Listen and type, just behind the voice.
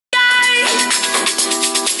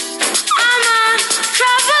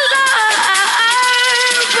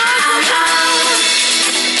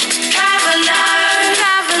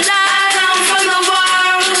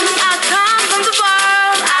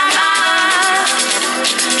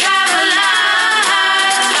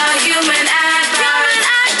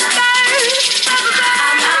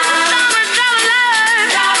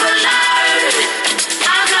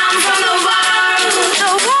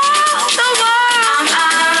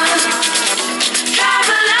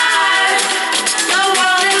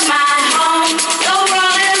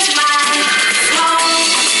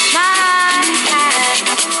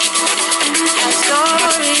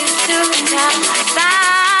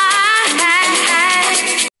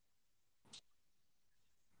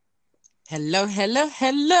Hello, hello,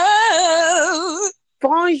 hello.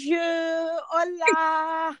 Bonjour,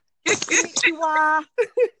 hola, konnichiwa.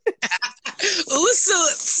 All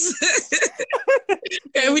sorts. Yeah,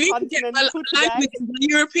 Being we need to get our continental today.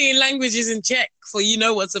 European languages in check for you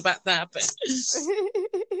know what's about to happen.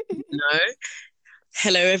 No.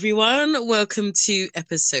 Hello, everyone. Welcome to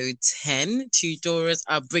episode 10. Two Doras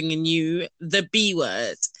are bringing you the B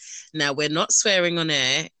word. Now, we're not swearing on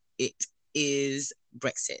air. It is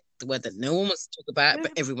Brexit, the word that no one wants to talk about,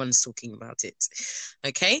 but everyone's talking about it.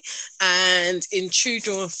 Okay? And in true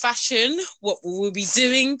Dora fashion, what we'll be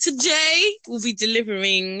doing today, we'll be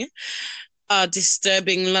delivering our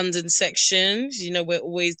disturbing London sections. You know, we're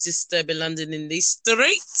always disturbing London in these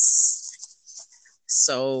streets.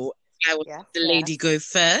 So I will let the lady go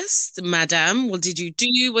first. Madam, what did you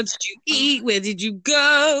do? What did you eat? Where did you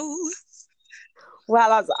go?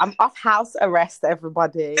 Well, I'm off house arrest,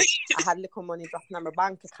 everybody. I had little money dropping on my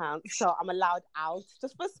bank account, so I'm allowed out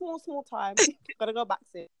just for a small time. Gotta go back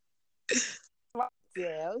soon.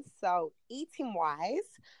 So, eating wise,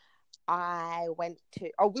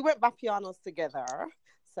 we went Vapiano's together.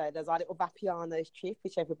 So there's our little Vapiano's trip,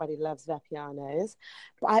 which everybody loves Vapiano's.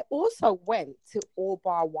 But I also went to All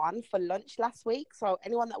Bar One for lunch last week. So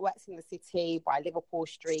anyone that works in the city by Liverpool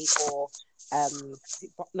Street or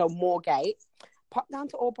Moorgate, pop down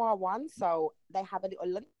to All Bar One. So they have a little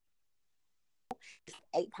lunch. It's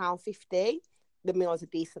 £8.50. The meal's a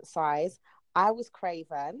decent size. I was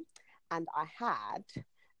craving, and I had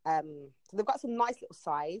so they've got some nice little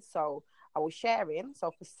sides. So I was sharing.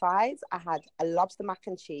 So for sides, I had a lobster mac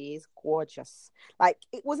and cheese, gorgeous. Like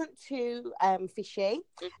it wasn't too fishy,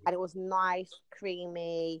 and it was nice,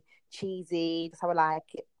 creamy, cheesy. That's how I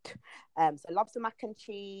like it. So lobster mac and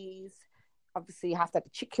cheese. Obviously, you have to have the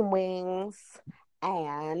chicken wings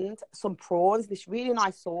and some prawns. This really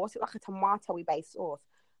nice sauce. It's like a tomato-y based sauce.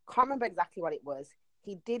 Can't remember exactly what it was.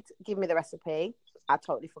 He did give me the recipe. I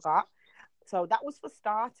totally forgot. So that was for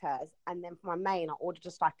starters. And then for my main, I ordered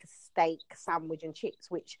just like a steak sandwich and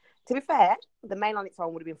chips, which, to be fair, the main on its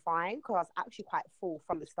own would have been fine because I was actually quite full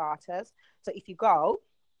from the starters. So if you go,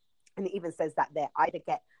 and it even says that there, either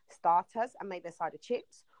get starters and maybe a side of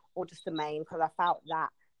chips or just the main, because I felt that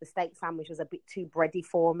the steak sandwich was a bit too bready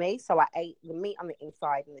for me. So I ate the meat on the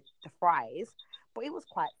inside and the fries, but it was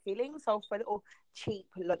quite filling. So for a little cheap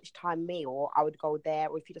lunchtime meal, I would go there.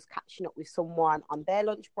 Or if you're just catching up with someone on their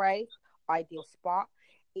lunch break, ideal spot.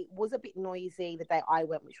 It was a bit noisy the day I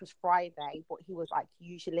went, which was Friday, but he was like,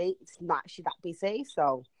 usually it's not actually that busy,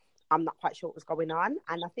 so I'm not quite sure what was going on.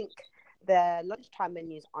 And I think the lunchtime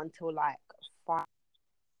menu's until like 5.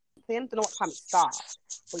 I don't know what time it starts,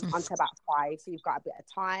 but it's until about 5, so you've got a bit of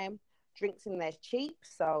time. Drinks in there's cheap,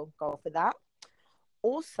 so go for that.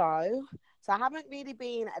 Also, so I haven't really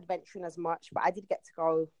been adventuring as much, but I did get to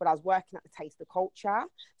go when I was working at the Taste of Culture.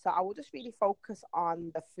 So I will just really focus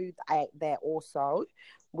on the food that I ate there also,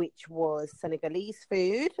 which was Senegalese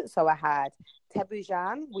food. So I had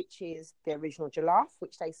teboujan, which is the original jollof,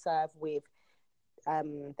 which they serve with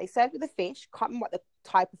the fish. Can't remember what the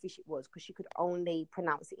type of fish it was because she could only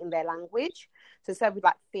pronounce it in their language. So served with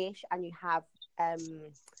like fish, and you have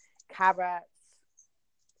carrots,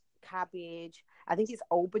 cabbage. I think it's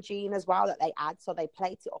aubergine as well that they add. So they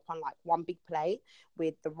plate it up on like one big plate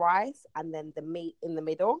with the rice and then the meat in the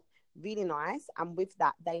middle. Really nice. And with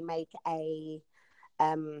that, they make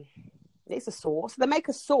it's a sauce. They make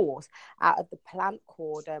a sauce out of the plant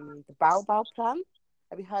called the baobab plant.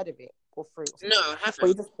 Have you heard of it? Or fruit? No, I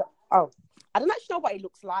haven't. I don't actually know what it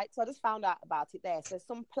looks like, so I just found out about it there. So there's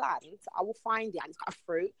some plant, I will find it, and it's got a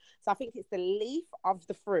fruit. So I think it's the leaf of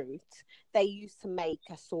the fruit they use to make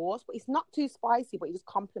a sauce, but it's not too spicy, but it just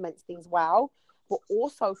complements things well. But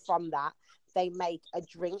also from that, they make a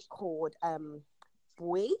drink called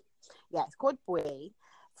bouilly. Yeah, it's called bouilly.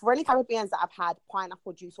 For any Caribbeans that have had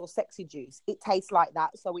pineapple juice or sexy juice, it tastes like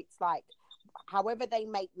that. So it's like, however they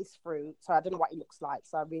make this fruit, so I don't know what it looks like,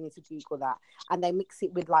 so I really need to Google that. And they mix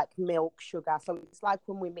it with like milk, sugar. So it's like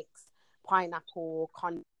when we mix pineapple,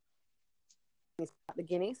 the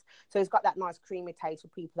Guinness. So it's got that nice creamy taste for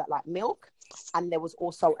people that like milk. And there was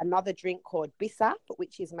also another drink called Bissap,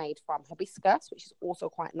 which is made from hibiscus, which is also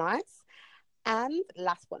quite nice. And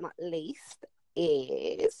last but not least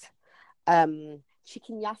is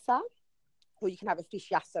chicken yassa. Or you can have a fish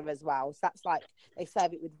yassa as well. So that's like, they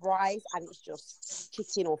serve it with rice and it's just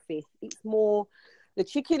chicken or fish. It's more, the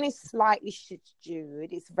chicken is slightly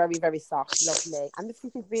stewed. It's very, very soft, lovely. And the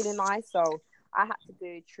fish is really nice. So I had to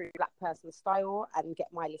do true black person style and get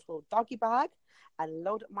my little doggy bag and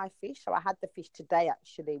load up my fish. So I had the fish today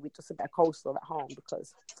actually with just a bit of coleslaw at home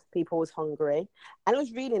because people was hungry, and it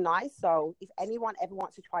was really nice. So if anyone ever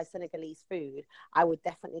wants to try Senegalese food, I would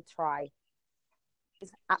definitely try.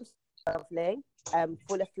 It's absolutely lovely,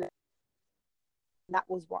 full of flavor. That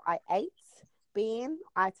was what I ate.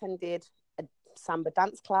 I attended a samba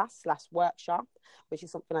dance class / workshop, which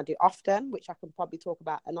is something I do often, which I can probably talk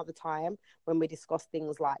about another time when we discuss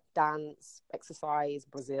things like dance, exercise,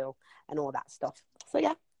 Brazil, and all that stuff. So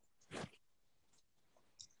yeah.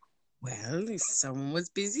 Well, someone was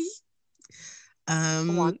busy.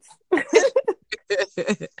 Once.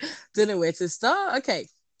 Don't know where to start. Okay,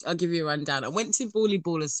 I'll give you a rundown. I went to Bawley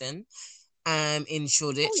Ballerson in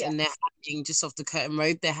Shoreditch, and they're having, just off the Curtain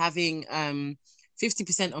Road, they're having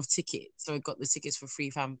 50% off tickets. So I got the tickets for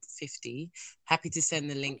 £3.50. Happy to send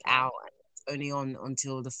the link out. It's only on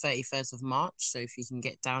until the 31st of March. So if you can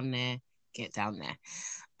get down there, get down there.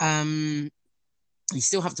 You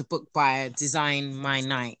still have to book by Design My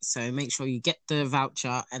Night. So make sure you get the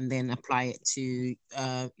voucher and then apply it to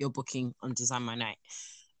your booking on Design My Night.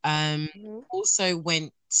 Also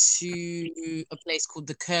went to a place called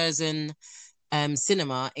the Curzon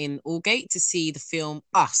Cinema in Aldgate to see the film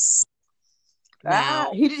Us.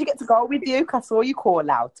 Now, who did you get to go with you? I saw you call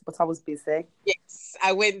out, but I was busy. Yes,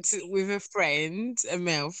 I went with a friend, a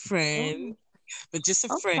male friend, but just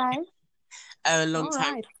a friend, a long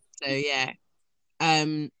time. Right. So yeah.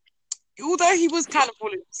 Although he was kind of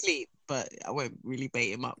falling asleep, but I won't really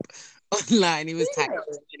bait him up online. He was tired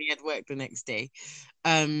and he had work the next day.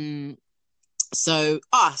 So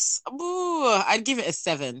Us, I'd give it a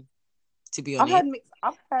 7, to be honest.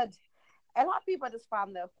 I've heard a lot of people just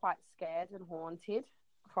found they're quite scared and haunted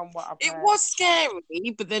from what I've heard. It was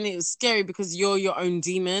scary, but then it was scary because you're your own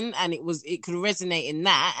demon, and it could resonate in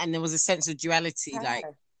that, and there was a sense of duality,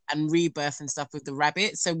 and rebirth and stuff with the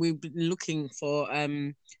rabbit. So we've been looking for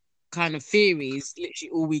kind of theories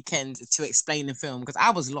literally all weekend to explain the film, because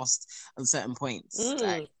I was lost on certain points.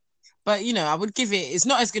 But I would give it's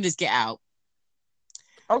not as good as Get Out.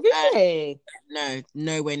 Oh, really? No,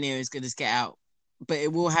 nowhere near as good as Get Out. But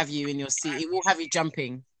it will have you in your seat. It will have you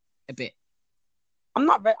jumping a bit. I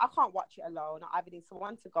can't watch it alone. I need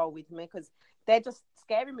someone to go with me, because they're just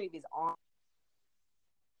scary movies aren't.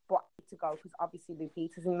 But I need to go because obviously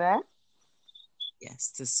Lupita's in there.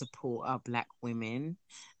 Yes, to support our Black women,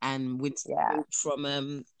 and Winston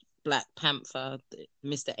from Black Panther,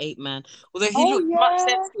 Mr. 8-Man. Although he looked much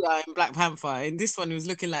sexier in Black Panther, in this one he was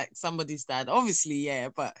looking like somebody's dad. Obviously, yeah,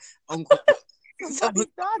 but Uncle.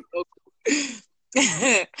 Somebody's dad.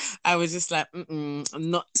 I was just like, I'm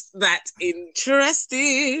not that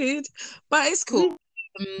interested, but it's cool.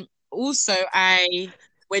 Also, I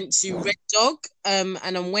went to Red Dog, and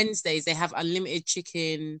on Wednesdays they have unlimited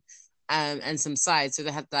chicken and some sides. So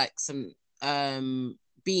they had like some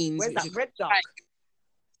beans. Where's that? Red Dog?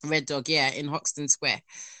 Red Dog, yeah, in Hoxton Square.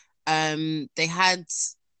 They had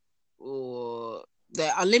the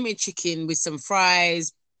unlimited chicken with some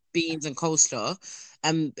fries, beans, and coleslaw.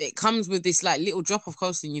 It comes with this like little drop of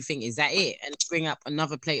coleslaw, and you think, is that it? And bring up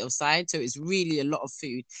another plate of side. So it's really a lot of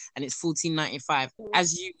food, and it's $14.95.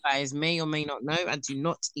 As you guys may or may not know, I do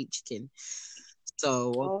not eat chicken.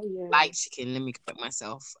 So like chicken, let me correct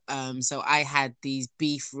myself. So I had these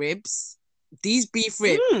beef ribs. These beef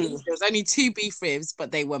ribs, there was only 2 beef ribs,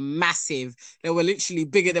 but they were massive. They were literally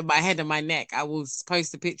bigger than my head and my neck. I will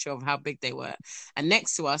post a picture of how big they were. And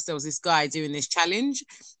next to us, there was this guy doing this challenge.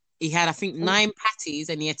 He had, I think, 9 patties,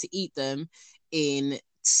 and he had to eat them in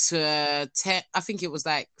 10, I think it was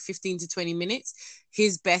like 15 to 20 minutes.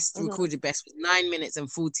 His best, recorded best, was 9 minutes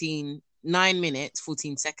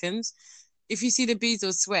 14 seconds. If you see the beads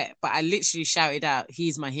of sweat, but I literally shouted out,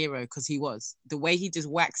 he's my hero, because he was. The way he just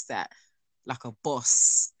waxed that like a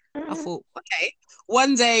boss. I thought, okay,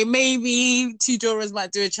 one day maybe Two Doras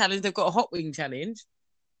might do a challenge. They've got a hot wing challenge.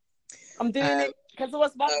 I'm doing it because it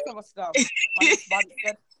was sponsored or stuff.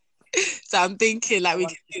 So I'm thinking like we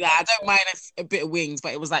can do that. I don't mind a bit of wings,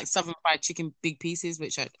 but it was like Southern fried chicken, big pieces,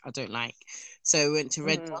 which I don't like. So we went to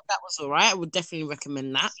Red Dog. That was all right. I would definitely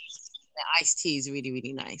recommend that. The iced tea is really,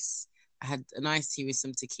 really nice. I had an iced tea with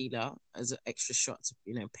some tequila as an extra shot to,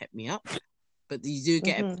 pep me up. But you do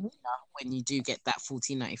get a when you do get that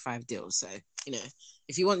 $14.95 deal. So,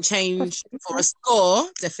 if you want change for a score,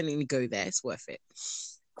 definitely go there. It's worth it.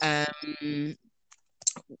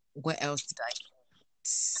 What else did I eat?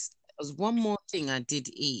 There was one more thing I did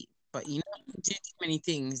eat, but you do too many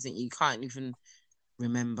things that you can't even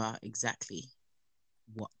remember exactly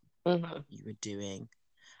what you were doing.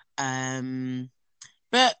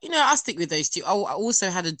 But I'll stick with those two. Oh, I also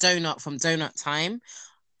had a donut from Donut Time.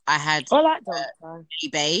 I had I like donut.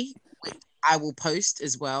 eBay, which I will post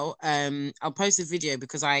as well. I'll post a video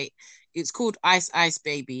because it's called Ice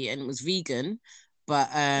Baby and it was vegan, but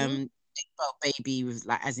spelled baby with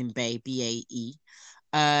like as in Bae, BAE.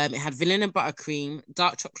 It had vanilla buttercream,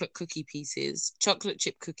 dark chocolate cookie pieces, chocolate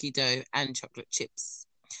chip cookie dough, and chocolate chips.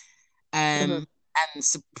 Mm-hmm. And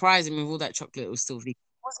surprisingly, with all that chocolate, it was still vegan.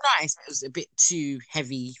 It was nice, but it was a bit too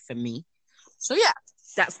heavy for me. So yeah,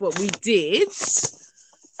 that's what we did.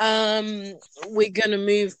 We're gonna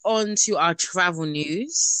move on to our travel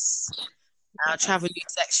news. Our travel news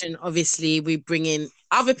section, obviously, we bring in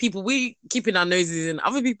other people. We keeping our noses in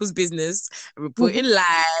other people's business and reporting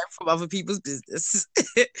live from other people's business.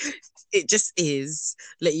 It just is.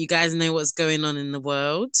 Let you guys know what's going on in the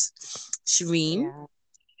world. Shireen, Yeah.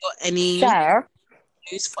 got any So,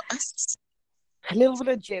 news for us? a little bit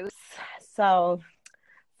of juice. So,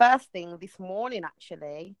 first thing this morning,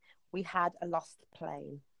 actually, we had a lost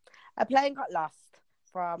plane. A plane got lost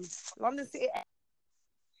from London City,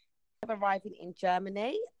 arriving in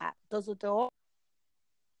Germany at Dusseldorf,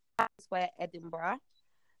 where Edinburgh.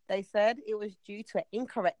 They said it was due to an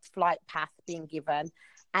incorrect flight path being given,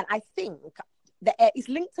 and I think it's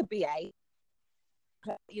linked to BA.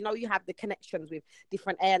 You have the connections with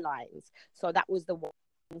different airlines, so that was the one.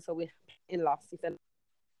 So we're in loss.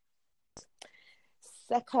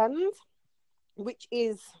 Second, which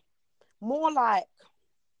is more like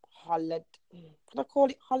holiday. Could I call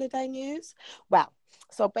it holiday news? Well,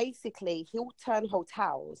 so basically, Hilton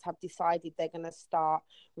hotels have decided they're going to start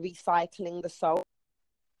recycling the soap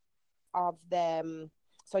of them.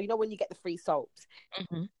 So when you get the free soaps,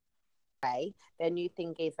 their new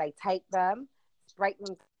thing is they take them, break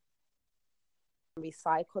them,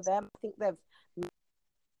 recycle them. I think they've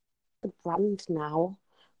the brand now.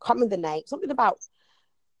 Can't remember the name. Something about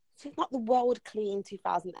it's not the World Clean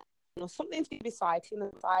 2000 or something to do with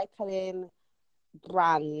recycling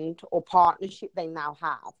brand or partnership they now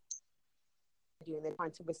have. They're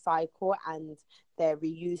trying to recycle and they're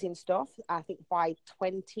reusing stuff. I think by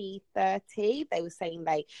 2030, they were saying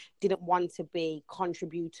they didn't want to be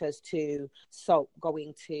contributors to soap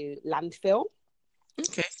going to landfill.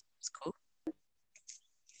 Okay, that's cool.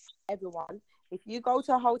 Everyone, if you go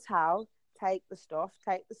to a hotel, take the stuff,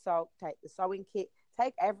 take the soap, take the sewing kit,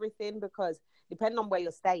 take everything, because depending on where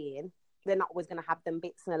you're staying, they're not always going to have them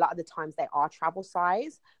bits, and a lot of the times they are travel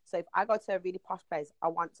size. So if I go to a really posh place, I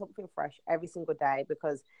want something fresh every single day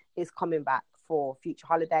because it's coming back for future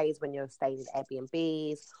holidays when you're staying in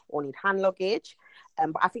Airbnbs or need hand luggage.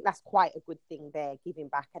 But I think that's quite a good thing. They're giving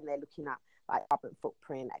back and they're looking at like carbon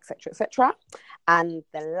footprint, etc., etc. And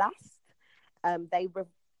the last, they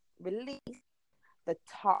released the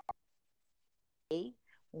top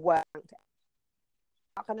worked. I'm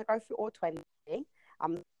not going to go through all 20.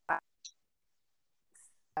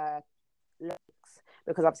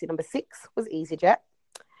 Because obviously number 6 was EasyJet.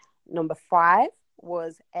 Number 5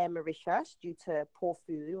 was Air Mauritius due to poor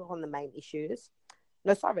food, one of the main issues.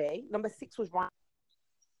 No, sorry. Number 6 was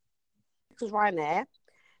Ryanair.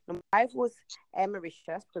 Number 5 was Air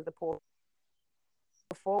Mauritius because the poor.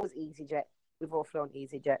 Number 4 was EasyJet. We've all flown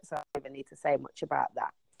EasyJet, so I don't even need to say much about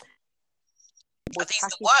that. Are these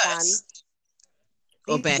the worst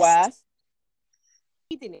or best? Worst.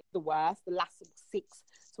 Reading it, the worst, the last 6.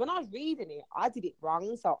 So when I was reading it, I did it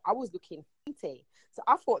wrong. So I was looking 20. So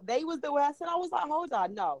I thought they was the worst. And I was like, hold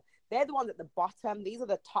on, no. They're the ones at the bottom. These are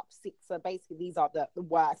the top 6. So basically, these are the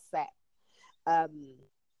worst set.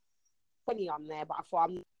 20 on there, but I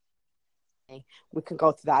thought we can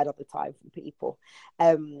go to that another time for people.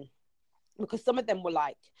 Because some of them were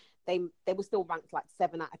like, they were still ranked like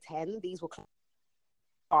 7 out of 10. These were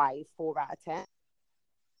 5, 4 out of 10.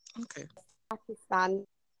 Okay. Pakistan,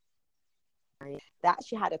 they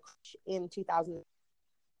actually had a crash in 2007.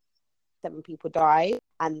 7 people died,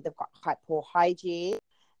 and they've got quite poor hygiene.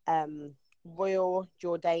 Royal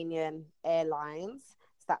Jordanian Airlines,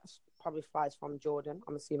 so that probably flies from Jordan,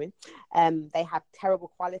 I'm assuming. They have terrible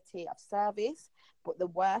quality of service, but the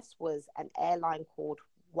worst was an airline called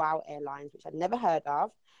Wow Airlines, which I'd never heard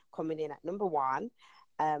of, coming in at number 1.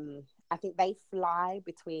 I think they fly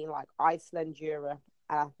between like Iceland, Europe.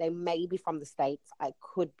 They may be from the States. I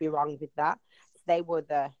could be wrong with that. They were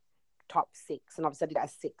the top 6, and obviously I did that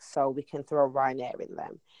 6, so we can throw Ryanair in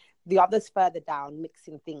them. The others further down,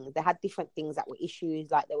 mixing things. They had different things that were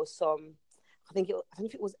issues. Like there was some, I don't know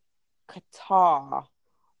if it was Qatar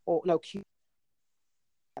or no, Cuba.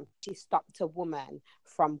 She stopped a woman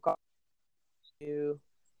from going to,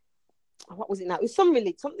 what was it now? It was something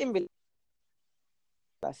really.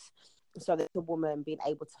 So there's a woman being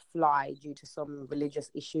able to fly due to some religious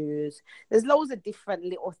issues. There's loads of different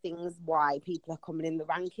little things why people are coming in the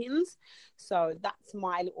rankings. So that's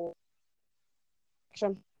my little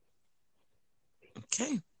section.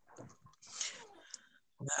 Okay.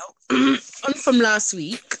 Well, on from last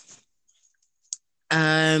week.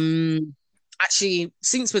 Actually,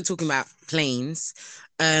 since we're talking about planes,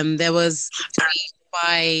 there was a tweet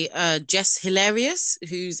by Jess Hilarious,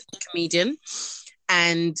 who's a comedian,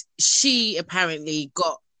 and she apparently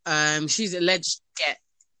got she's alleged to get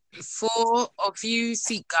 4 of you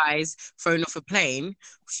Sikh guys thrown off a plane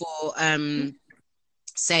for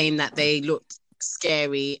saying that they looked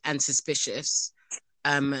scary and suspicious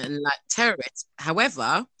and like terrorists.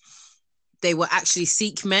 However, they were actually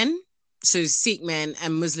Sikh men. So Sikh men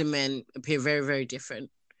and Muslim men appear very, very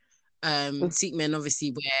different. Sikh men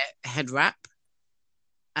obviously wear head wrap.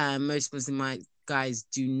 Most Muslim guys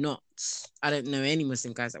do not. I don't know any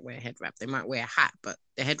Muslim guys that wear a head wrap. They might wear a hat, but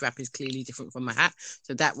the head wrap is clearly different from a hat.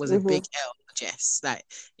 So that was a big L, Jess. Like,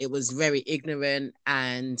 it was very ignorant,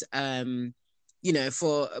 and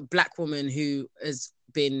for a Black woman who has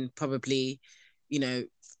been probably,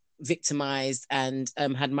 victimized and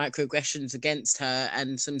had microaggressions against her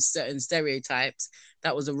and some certain stereotypes,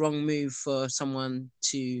 that was a wrong move for someone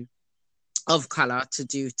of color to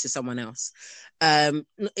do to someone else.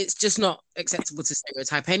 It's just not acceptable to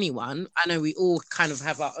stereotype anyone. I know we all kind of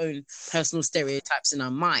have our own personal stereotypes in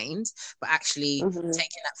our mind, but actually taking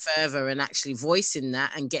that further and actually voicing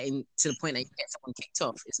that and getting to the point that you get someone kicked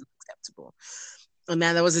off isn't acceptable. And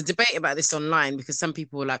now there was a debate about this online because some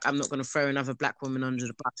people were like, I'm not going to throw another Black woman under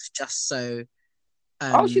the bus just so.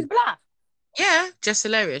 She's Black? Yeah, Jess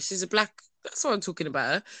Hilarious. She's a Black. That's what I'm talking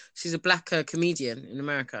about her. She's a Black comedian in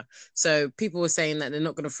America. So people were saying that they're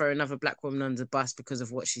not going to throw another Black woman under the bus because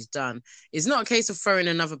of what she's done. It's not a case of throwing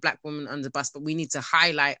another Black woman under the bus, but we need to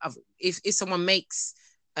highlight if someone makes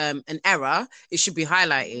an error, it should be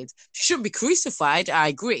highlighted. She shouldn't be crucified. I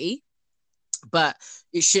agree. But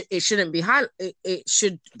it shouldn't be it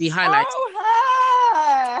should be highlighted.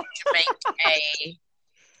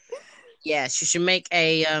 She should make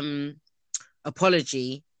a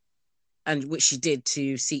apology, and which she did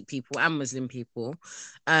to Sikh people and Muslim people.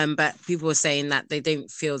 But people were saying that they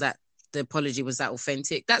don't feel that the apology was that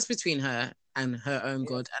authentic. That's between her and her own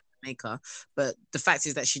God and maker. But the fact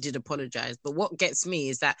is that she did apologize. But what gets me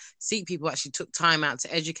is that Sikh people actually took time out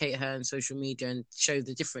to educate her on social media and show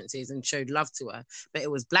the differences and showed love to her. But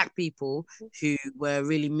it was Black people who were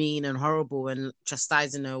really mean and horrible and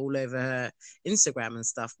chastising her all over her Instagram and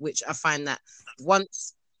stuff, which I find that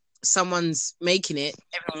once someone's making it,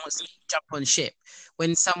 everyone wants to jump on ship.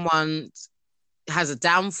 When someone has a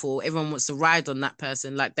downfall, everyone wants to ride on that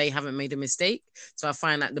person like they haven't made a mistake. So I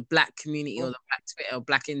find that the Black community or the Black Twitter or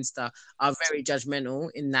Black Insta are very judgmental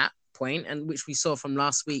in that point, and which we saw from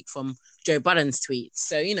last week from Joe Budden's tweets.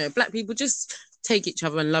 So, Black people just take each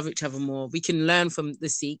other and love each other more. We can learn from the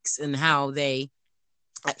Sikhs and how they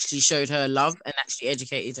actually showed her love and actually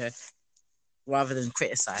educated her rather than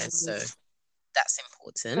criticize. So that's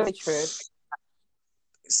important. Very true.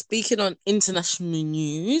 Speaking on international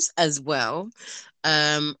news as well,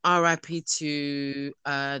 RIP to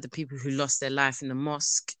the people who lost their life in the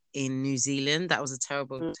mosque in New Zealand. That was a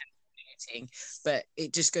terrible shooting, but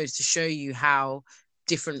it just goes to show you how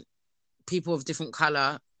different people of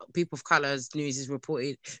color's news is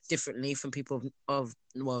reported differently from people of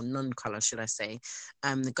non-color, should I say.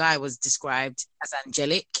 The guy was described as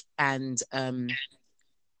angelic and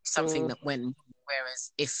something that went.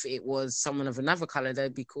 Whereas if it was someone of another color,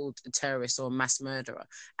 they'd be called a terrorist or a mass murderer.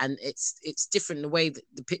 And it's different the way that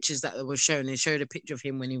the pictures that were shown. They showed a picture of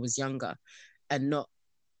him when he was younger, and not,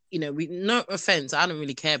 no offense, I don't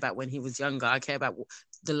really care about when he was younger. I care about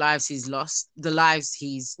the lives he's lost, the lives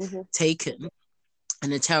he's taken,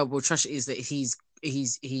 and the terrible atrocities that he's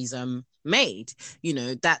made.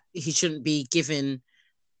 That he shouldn't be given.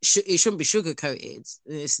 It shouldn't be sugar coated.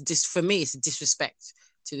 For me, it's a disrespect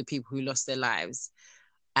to the people who lost their lives,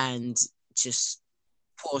 and just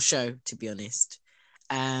poor show, to be honest.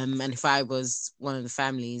 And if I was one of the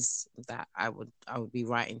families, that I would be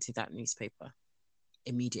writing to that newspaper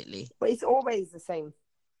immediately. But it's always the same.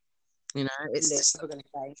 It's just,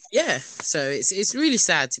 yeah. So it's really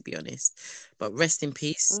sad, to be honest. But rest in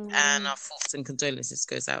peace, and our thoughts and condolences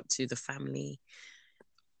goes out to the family.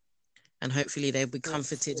 And hopefully they'll be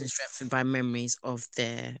comforted and strengthened by memories of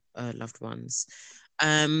their loved ones.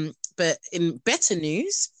 But in better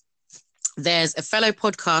news, there's a fellow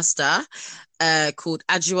podcaster called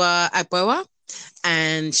Ajua Agboa,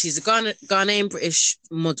 and she's a Ghanaian British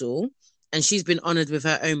model, and she's been honoured with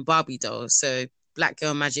her own Barbie doll. So Black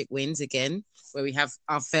Girl Magic wins again. where we have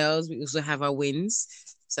our fails, we also have our wins.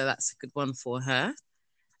 So that's a good one for her.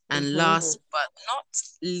 And last but not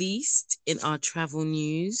least, in our travel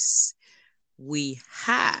news, we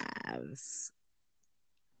have...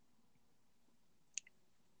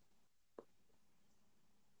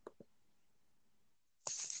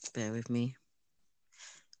 Bear with me.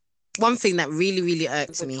 One thing that really, really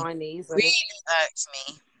irks me.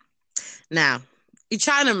 Now, you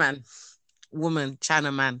Chinaman, woman,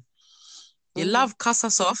 Chinaman, you love cuss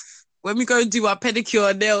us off. When we go and do our pedicure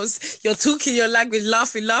and nails, you're talking your language,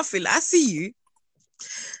 laughing. I see you.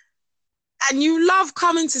 And you love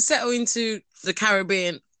coming to settle into the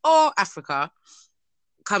Caribbean or Africa,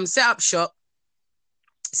 come set up shop,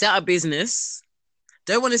 set up business,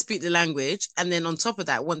 don't want to speak the language, and then on top of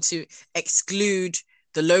that, want to exclude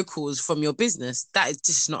the locals from your business. That is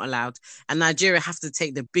just not allowed. And Nigeria have to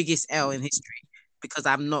take the biggest L in history because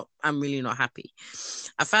I'm really not happy.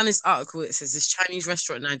 I found this article. It says this Chinese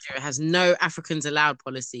restaurant in Nigeria has no Africans allowed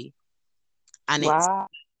policy. And it's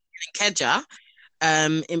in Ikeja,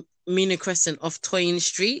 in Mina Crescent off Toyin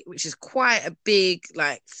Street, which is quite a big,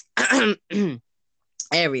 like,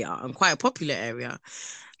 area and quite a popular area.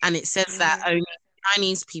 And it says that only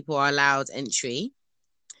Chinese people are allowed entry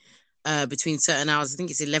between certain hours. I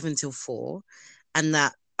think it's 11 till 4, and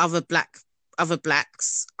that other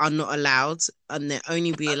blacks are not allowed, and they'll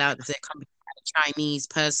only be allowed if they're coming from a Chinese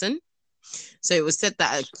person. So it was said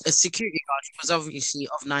that a security guard, who was obviously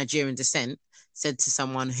of Nigerian descent, said to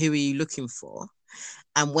someone, "Who are you looking for?"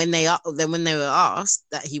 And when they were asked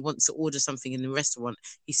that he wants to order something in the restaurant,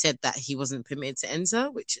 he said that he wasn't permitted to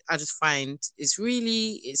enter, which I just find is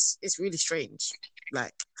really really strange.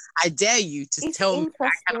 Like, I dare you to tell me I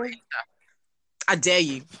cannot enter. I dare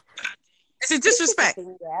you. It's a disrespect.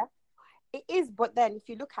 It is, but then if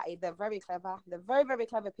you look at it, they're very clever. They're very, very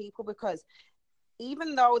clever people, because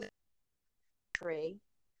even though they're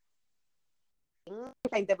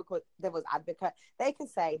playing devil's advocate, they can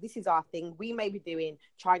say, this is our thing, we may be doing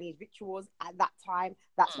Chinese rituals at that time,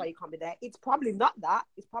 that's why you can't be there. It's probably not that,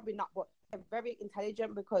 but they're very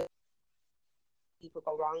intelligent, because people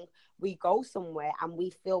go wrong, we go somewhere and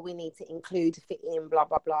we feel we need to include, fit in, blah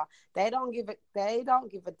blah blah. They don't give a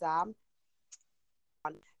damn.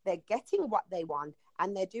 They're getting what they want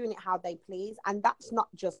and they're doing it how they please, and that's not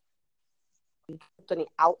just done it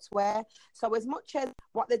elsewhere. So as much as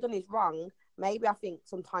what they've done is wrong, maybe I think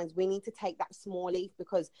sometimes we need to take that small leaf,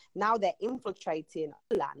 because now they're infiltrating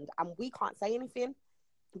land and we can't say anything.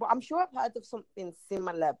 But I'm sure I've heard of something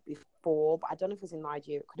similar before, but I don't know if it was in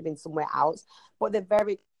Nigeria. It could have been somewhere else. But they're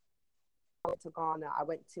very... I went to Ghana. I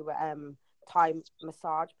went to a Thai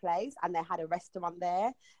massage place, and they had a restaurant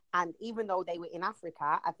there. And even though they were in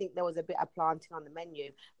Africa, I think there was a bit of planting on the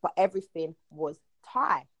menu, but everything was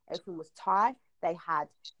Thai. Everything was Thai. They had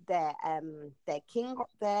their king up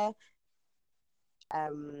there.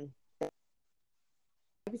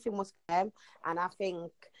 Everything was for them. And I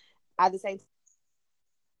think at the same time,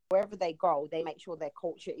 wherever they go, they make sure their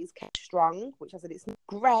culture is kept strong, which I said, it's not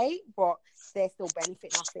great, but they're still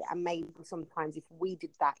benefiting off it. And maybe sometimes if we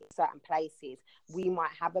did that in certain places, we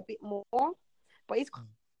might have a bit more. But it's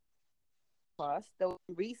first, though,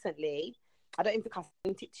 recently, I don't think I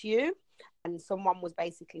sent it to you, and someone was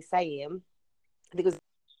basically saying, because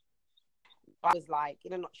I was like,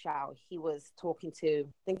 in a nutshell, he was talking to,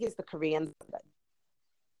 I think it's the Koreans,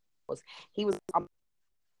 he was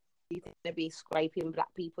going to be scraping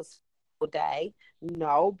black people's all day.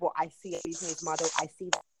 No, but I see a business model. I see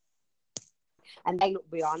that. And they look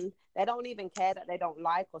beyond. They don't even care that they don't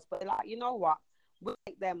like us. But they're like, you know what? We'll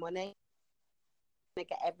take their money. They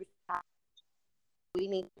get everything. We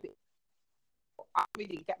need to... I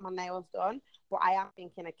really get my nails done. But I am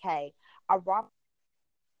thinking, okay, I'd rather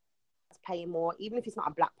pay more, even if it's not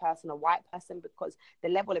a black person, a white person, because the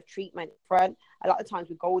level of treatment front, a lot of times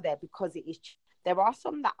we go there because it is cheap. There are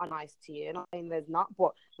some that are nice to you, and I'm saying there's not,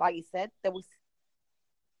 but like you said, there was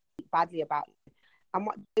badly about it. And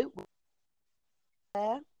what do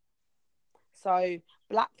there? So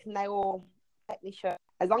black nail technician,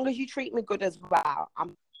 as long as you treat me good as well,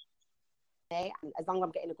 I'm there, and as long as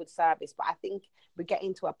I'm getting a good service. But I think we're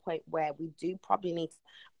getting to a point where we do probably need to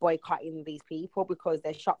boycotting these people, because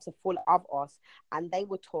their shops are full of us, and they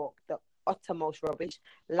will talk the uttermost rubbish.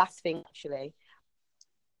 Last thing, actually.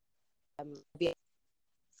 I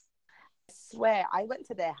swear, I went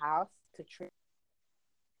to their house to treat.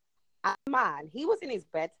 And man, he was in his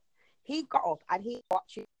bed. He got up and he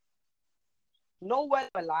watched it. No word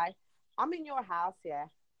of a lie. I'm in your house, yeah.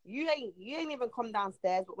 You ain't even come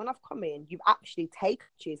downstairs, but when I've come in, you've actually taken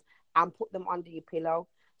cheese and put them under your pillow.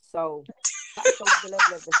 So that shows the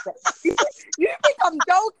level of respect. You think I'm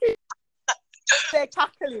joking? They're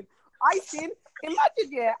cackling. I seen.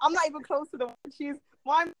 Imagine, yeah, I'm not even close to the watches.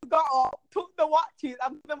 Mine got up, took the watches,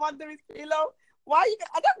 and put them under his pillow. Why you?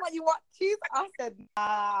 I don't want your watches. I said,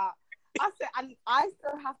 nah. I said, and I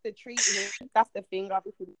still have to treat him. That's the thing,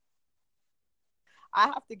 obviously. I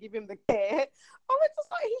have to give him the care. I was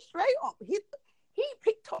just like, he straight up. He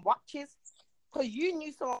picked up watches because you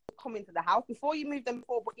knew someone would come into the house before you moved them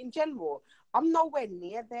before. But in general, I'm nowhere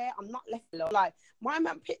near there. I'm not left alone. Like, my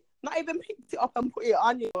man not even picked it up and put it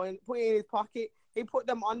on, you know, and put it in his pocket. He put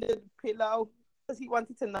them under the pillow because he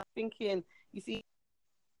wanted to know. Thinking, you see,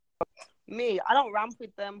 me, I don't ramp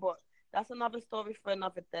with them, but that's another story for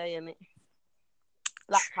another day, innit?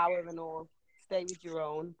 Black power and all. Stay with your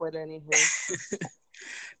own. But anywho.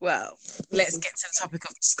 Well, let's get to the topic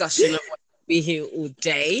of discussion of what we hear all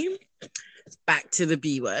day. Back to the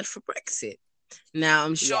B word for Brexit. Now,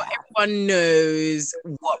 I'm sure everyone knows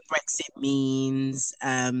what Brexit means,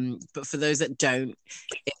 but for those that don't,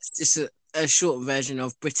 it's just a short version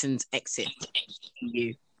of Britain's exit from the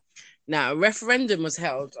EU. Now, a referendum was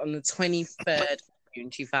held on the 23rd of June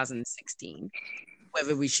 2016,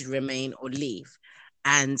 whether we should remain or leave.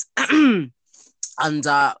 And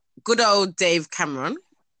under good old Dave Cameron,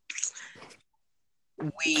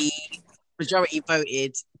 we majority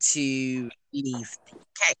voted to leave the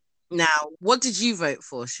UK. Now, what did you vote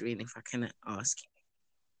for, Shireen, if I can ask you?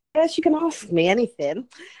 Yes, you can ask me anything.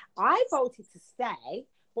 I voted to stay,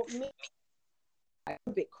 but me, I'm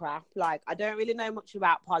a bit crap. Like, I don't really know much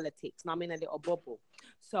about politics, and I'm in a little bubble.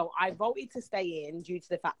 So I voted to stay in due to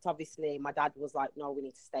the fact, obviously, my dad was like, no, we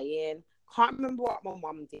need to stay in. Can't remember what my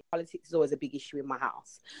mum did. Politics is always a big issue in my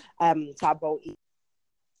house. So I voted.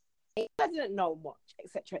 I didn't know much,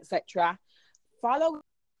 etc., etc. Follow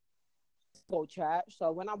go church.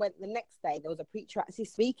 So when I went the next day, there was a preacher actually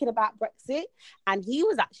speaking about Brexit, and he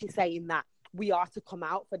was actually saying that we are to come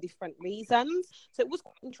out for different reasons. So it was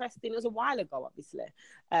quite interesting. It was a while ago, obviously,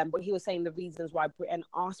 but he was saying the reasons why Britain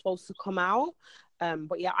are supposed to come out.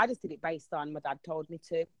 But yeah, I just did it based on my dad told me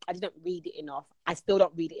to. I didn't read it enough. I still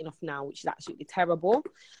don't read it enough now, which is absolutely terrible.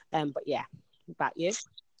 But yeah, about you.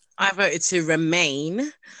 I voted to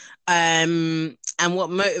remain. And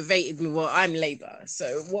what motivated me, well, I'm Labour.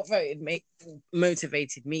 So what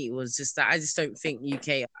motivated me was just that I just don't think UK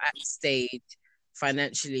are at stage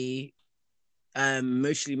financially,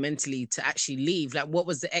 emotionally, mentally to actually leave. Like, what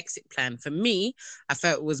was the exit plan? For me, I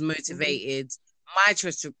felt it was motivated. My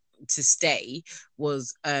choice to stay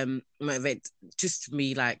was motivated just to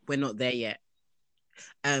me, like, we're not there yet.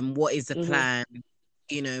 What is the plan?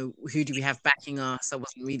 You know, who do we have backing us? I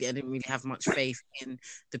didn't really have much faith in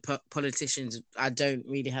the politicians. I don't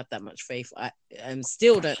really have that much faith. I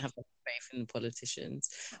still don't have that faith in the politicians.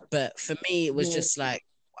 But for me, it was just like,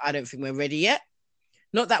 I don't think we're ready yet.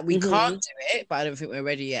 Not that we can't do it, but I don't think we're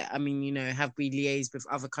ready yet. I mean, you know, have we liaised with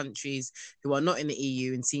other countries who are not in the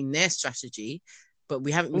EU and seen their strategy? But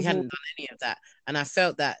we hadn't done any of that. And I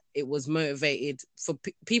felt that it was motivated for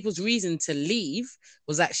people's reason to leave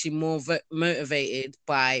was actually more motivated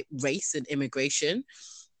by race and immigration.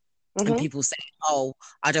 And people say, oh,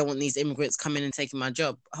 I don't want these immigrants coming and taking my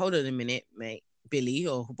job. Hold on a minute, mate, Billy,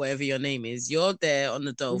 or whatever your name is. You're there on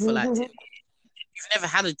the dole for like 10 years. You've never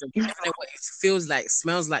had a job. You never know what it feels like,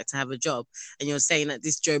 smells like to have a job. And you're saying that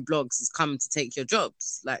this Joe Bloggs is coming to take your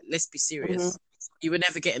jobs. Like, let's be serious. You were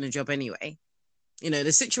never getting a job anyway. You know,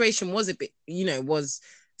 the situation was a bit, the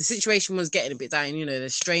situation was getting a bit down, you know,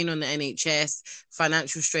 the strain on the NHS,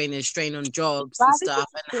 financial strain, the strain on jobs and stuff,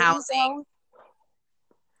 and housing.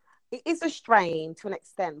 It is a strain to an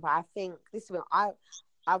extent, but I think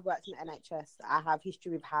I've worked in the NHS. I have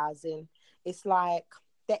history with housing. It's like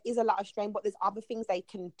there is a lot of strain, but there's other things they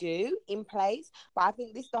can do in place. But I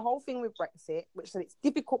think the whole thing with Brexit, which it's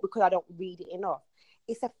difficult because I don't read it enough.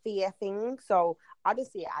 It's a fear thing. So I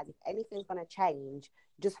just see it as if anything's going to change,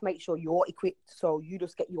 just make sure you're equipped so you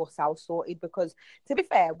just get yourself sorted. Because to be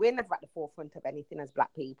fair, we're never at the forefront of anything as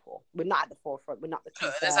Black people. We're not at the forefront. We're not the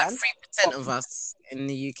concern. There's like 3% of us in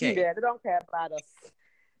the UK. Yeah, they don't care about us.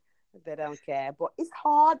 They don't care. But it's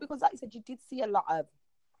hard because, like you said, you did see a lot of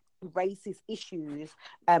racist issues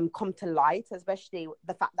come to light, especially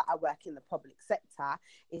the fact that I work in the public sector.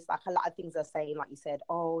 It's like a lot of things are saying, like you said,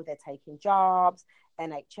 oh, they're taking jobs,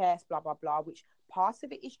 NHS, blah blah blah, which part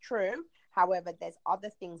of it is true. However, there's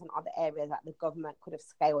other things in other areas that the government could have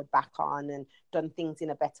scaled back on and done things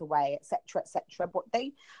in a better way, etc., etc. But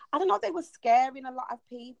I don't know, they were scaring a lot of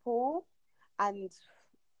people, and it's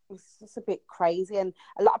just a bit crazy. And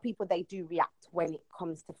a lot of people, they do react when it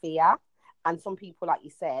comes to fear. And some people, like you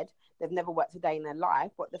said, they've never worked a day in their life,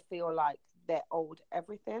 but they feel like they're owed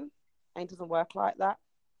everything. And it doesn't work like that.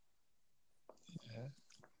 Yeah.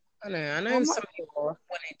 I know I'm some not people sure.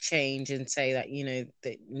 want to change and say that,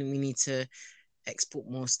 that we need to export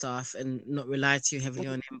more stuff and not rely too heavily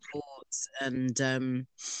on imports. And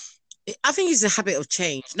I think it's a habit of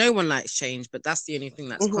change. No one likes change, but that's the only thing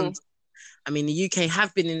that's constant. I mean, the UK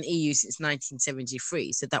have been in the EU since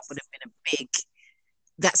 1973, so that would have been a big.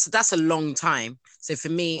 That's a long time. So for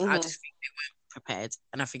me, I just think they weren't prepared,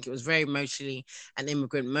 and I think it was very emotionally and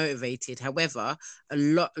immigrant motivated. However,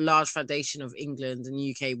 large foundation of England and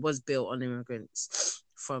UK was built on immigrants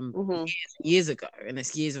from years ago, and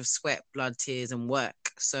it's years of sweat, blood, tears, and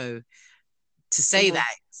work. So to say that,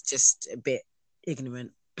 it's just a bit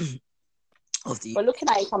ignorant of the. But looking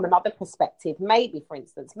at it from another perspective, maybe, for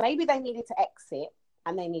instance, maybe they needed to exit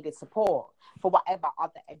and they needed support for whatever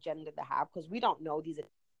other agenda they have, because we don't know these.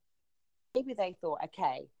 Maybe they thought,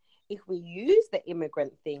 okay, if we use the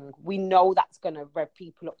immigrant thing, we know that's going to rev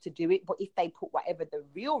people up to do it. But if they put whatever the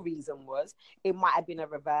real reason was, it might have been a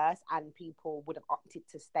reverse and people would have opted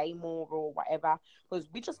to stay more or whatever. Because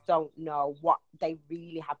we just don't know what they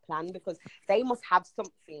really have planned, because they must have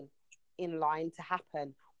something in line to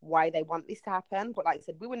happen, why they want this to happen. But like I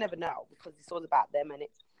said, we will never know, because it's all about them and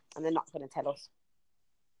they're not going to tell us.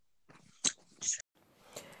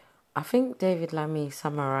 I think David Lammy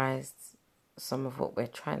summarised some of what we're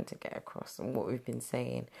trying to get across and what we've been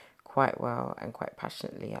saying quite well and quite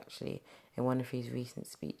passionately, actually, in one of his recent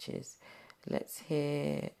speeches. Let's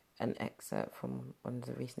hear an excerpt from one of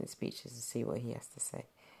the recent speeches and see what he has to say.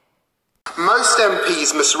 Most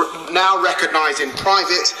MPs must now recognise in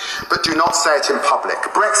private, but do not say it in public.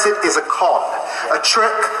 Brexit is a con, a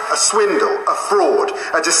trick, a swindle, a fraud,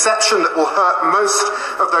 a deception that will hurt most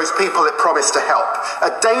of those people it promised to help.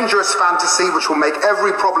 A dangerous fantasy which will make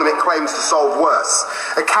every problem it claims to solve worse.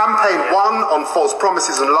 A campaign won on false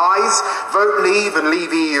promises and lies. Vote leave and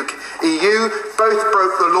leave EU. Both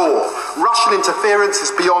broke the law. Russian interference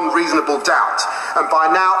is beyond reasonable doubt. And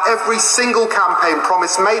by now, every single campaign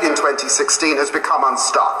promise made in 2016 has become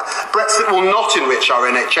unstuck. Brexit will not enrich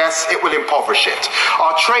our NHS, it will impoverish it.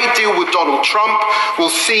 Our trade deal with Donald Trump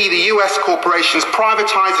will see the US corporations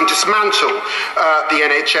privatise and dismantle the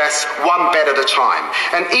NHS one bed at a time.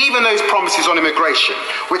 And even those promises on immigration,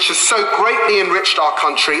 which has so greatly enriched our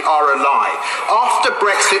country, are a lie. After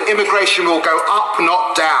Brexit, immigration will go up,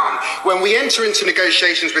 not down. When we enter into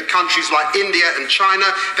negotiations with countries like India and China,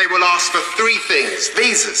 they will ask for three things.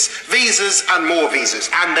 Visas and more visas,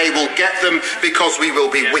 and they will get them because we will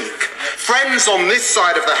be weak. Friends on this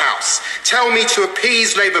side of the house, tell me to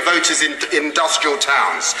appease Labour voters in industrial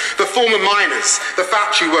towns, the former miners, the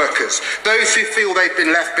factory workers, those who feel they've been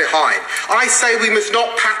left behind. I say we must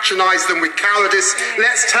not patronise them with cowardice,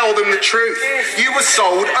 let's tell them the truth. You were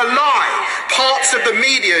sold a lie. Parts of the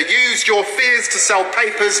media used your fears to sell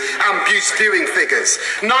papers and boost viewing figures.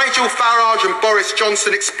 Nigel Farage and Boris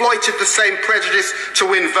Johnson exploited the same prejudice to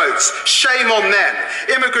win votes. Shame on them.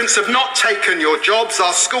 Immigrants have not taken your jobs.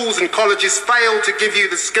 Our schools and colleges failed to give you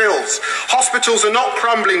the skills. Hospitals are not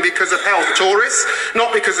crumbling because of health tourists,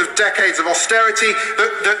 not because of decades of austerity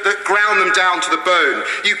that ground them down to the bone.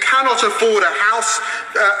 You cannot afford a house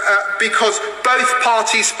because both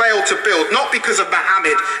parties failed to build, not because of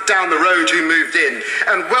Mohammed down the road who moved in.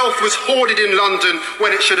 And wealth was hoarded in London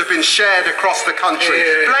when it should have been shared across the country.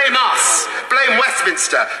 Blame us. Blame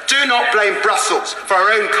Westminster. Do not blame Brussels for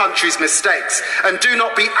our own country's mistakes. And do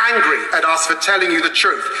not be angry at us for telling you the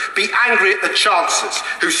truth. Be angry at the chancellors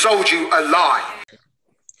who sold you a lie.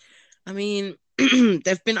 I mean,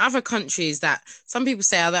 there've been other countries that some people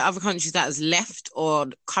say are there other countries that has left or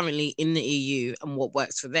currently in the EU and what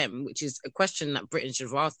works for them, which is a question that Britain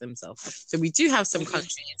should ask themselves. So we do have some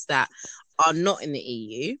countries that are not in the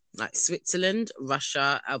EU, like Switzerland,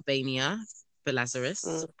 Russia, Albania, Belarus,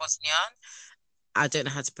 Bosnia. I don't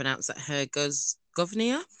know how to pronounce that.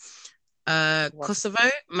 Herzegovina, Kosovo,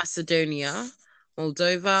 Macedonia,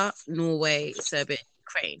 Moldova, Norway, serbia,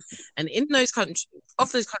 Ukraine. And in those countries,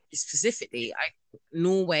 of those countries specifically,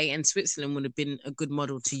 Norway and Switzerland would have been a good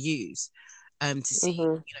model to use to see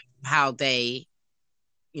how they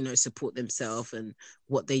support themselves and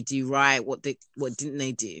what they do right, what didn't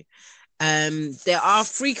they do. There are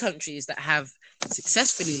 3 countries that have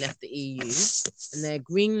successfully left the EU, and they're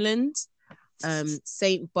Greenland,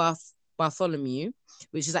 Saint Bartholomew,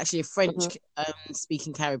 which is actually a French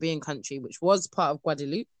speaking Caribbean country, which was part of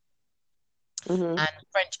Guadeloupe, and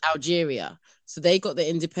French Algeria. So they got their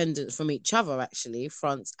independence from each other, actually,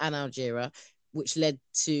 France and Algeria, which led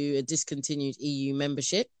to a discontinued EU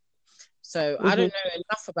membership. So I don't know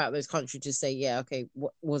enough about those countries to say, yeah, okay,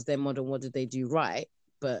 what was their model? What did they do right?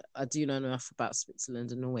 But I do know enough about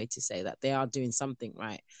Switzerland and Norway to say that they are doing something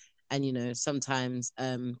right. And, sometimes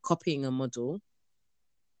copying a model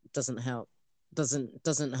doesn't help,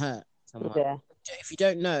 doesn't hurt someone. Yeah. If you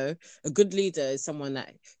don't know, a good leader is someone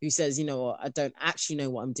who says, you know what, I don't actually know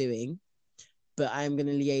what I'm doing, but I'm going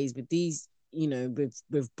to liaise with these, you know,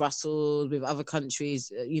 with Brussels, with other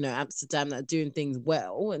countries, you know, Amsterdam, that are doing things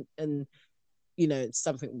well, and you know,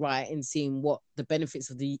 something right, and seeing what the benefits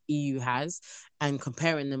of the EU has, and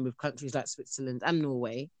comparing them with countries like Switzerland and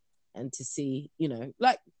Norway, and to see, you know,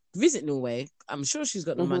 like, visit Norway. I'm sure she's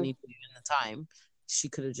got the money to do in the time. She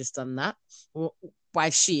could have just done that. Well, by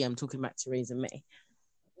she, I'm talking about Theresa May.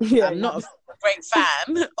 I'm not a great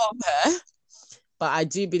fan of her, but I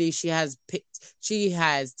do believe she has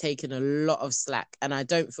taken a lot of slack. And I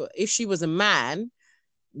don't feel, if she was a man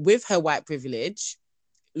with her white privilege,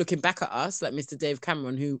 looking back at us, like Mr. Dave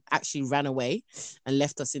Cameron, who actually ran away and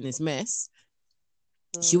left us in this mess,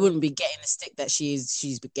 she wouldn't be getting the stick that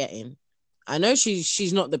she's getting. I know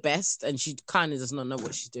she's not the best, and she kind of does not know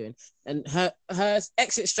what she's doing. And her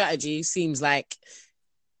exit strategy seems like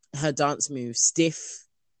her dance move, stiff,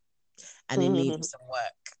 and in need of some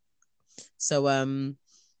work. So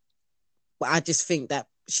but I just think that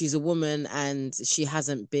she's a woman, and she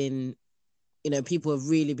hasn't been, you know, people have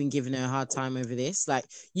really been giving her a hard time over this. Like,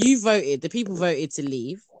 the people voted to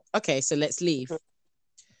leave. Okay, so let's leave.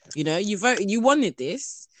 You know, you voted, you wanted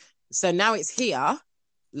this, so now it's here.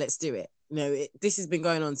 Let's do it. You know, this has been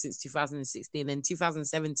going on since 2016 and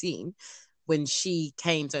 2017, when she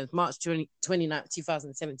came, so March 29th,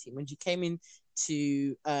 2017, when she came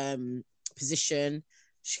into position.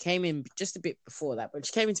 She came in just a bit before that, but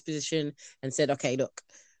she came into position and said, okay, look,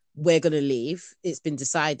 we're going to leave. It's been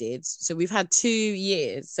decided. So we've had 2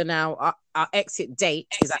 years. So now our exit date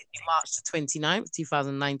is actually March the 29th,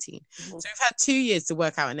 2019. So we've had 2 years to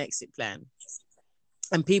work out an exit plan.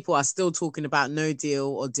 And people are still talking about no deal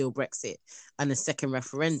or deal Brexit and a second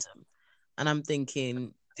referendum. And I'm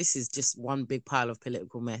thinking, this is just one big pile of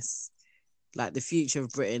political mess. Like, the future of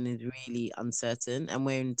Britain is really uncertain. And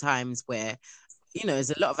we're in times where, you know,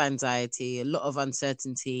 there's a lot of anxiety, a lot of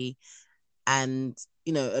uncertainty, and,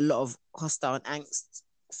 you know, a lot of hostile and angst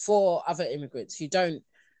for other immigrants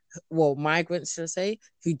migrants, should I say,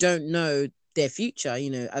 who don't know their future. You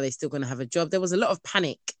know, are they still going to have a job? There was a lot of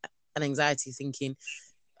panic and anxiety, thinking,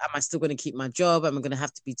 am I still going to keep my job? Am I going to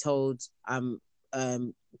have to be told to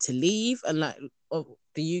leave? And like,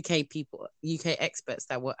 the UK experts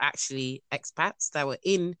that were actually expats that were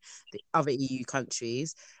in the other EU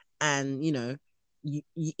countries, and, you know,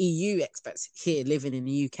 EU expats here living in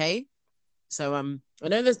the UK. So I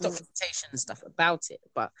know there's documentation and stuff about it,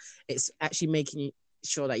 but it's actually making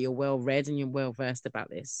sure that you're well read and you're well versed about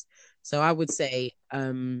this. So I would say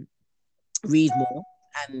read more,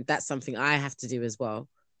 and that's something I have to do as well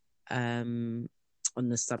on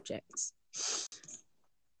the subject.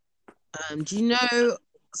 Do you know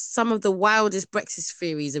some of the wildest Brexit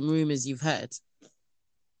theories and rumours you've heard?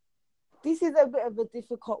 This is a bit of a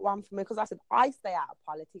difficult one for me, because I said I stay out of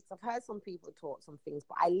politics. I've heard some people talk some things,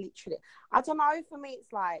 but I don't know. For me,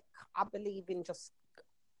 it's like, I believe in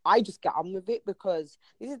I just get on with it, because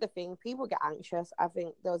this is the thing. People get anxious. I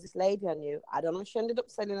think there was this lady I knew. I don't know if she ended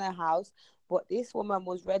up selling her house, but this woman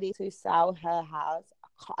was ready to sell her house.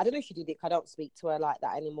 I don't know if she did it, because I don't speak to her like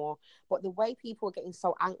that anymore. But the way people are getting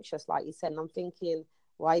so anxious, like you said, and I'm thinking,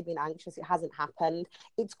 why are you being anxious? It hasn't happened.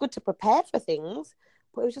 It's good to prepare for things,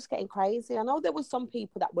 but it was just getting crazy. I know there was some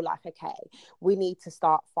people that were like, okay, we need to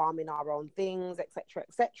start farming our own things, etc.,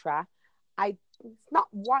 etc. It's not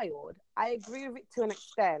wild. I agree with it to an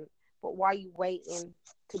extent, but why are you waiting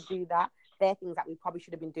to do that? They're things that we probably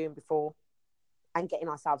should have been doing before and getting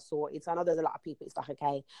ourselves sorted. So I know there's a lot of people, it's like,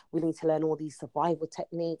 okay, we need to learn all these survival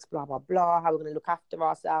techniques, blah, blah, blah, how we're going to look after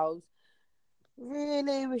ourselves.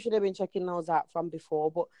 Really, we should have been checking those out from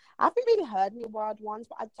before. But I haven't really heard any wild ones,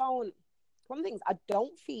 but one thing is, I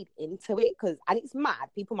don't feed into it, and it's mad.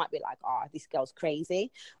 People might be like, oh, this girl's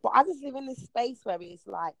crazy. But I just live in this space where it's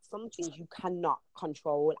like, some things you cannot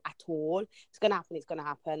control at all. It's going to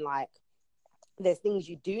happen. Like, there's things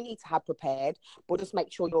you do need to have prepared, but just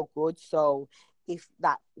make sure you're good. So if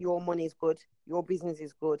that your money is good, your business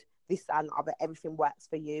is good, this and other, everything works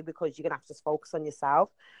for you, because you're going to have to just focus on yourself.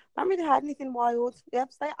 I haven't really heard anything wild. Yeah,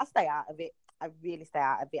 I stay out of it. I really stay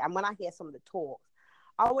out of it. And when I hear some of the talks,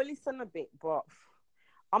 I will listen a bit, but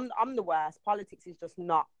I'm the worst. Politics is just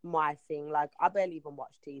not my thing. Like, I barely even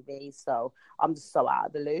watch TV, so I'm just so out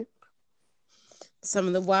of the loop. Some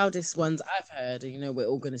of the wildest ones I've heard, you know, we're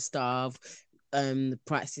all going to starve. The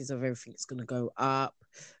prices of everything's going to go up.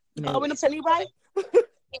 You know, in a penny way.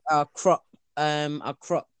 Our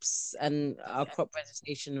crops and our crop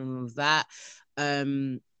vegetation and all of that.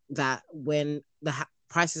 That when the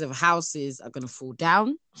prices of houses are going to fall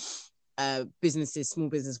down. small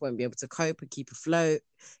business won't be able to cope and keep afloat.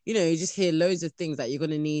 You know, you just hear loads of things that you're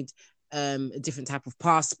going to need a different type of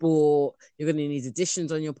passport. You're going to need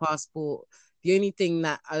additions on your passport. The only thing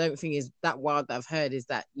that I don't think is that wild that I've heard is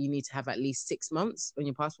that you need to have at least 6 months on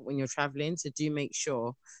your passport when you're traveling. So do make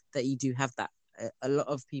sure that you do have that. A lot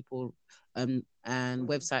of people and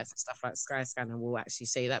websites and stuff like Skyscanner will actually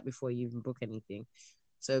say that before you even book anything.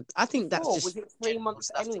 So I think that's just... Was it 3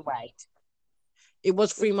 months anyway? It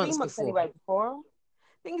was 3 months before. Anyway before.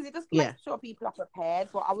 Thing is, it just makes sure people are prepared.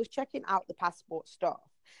 But I was checking out the passport stuff,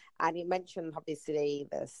 and it mentioned obviously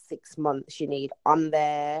the 6 months you need on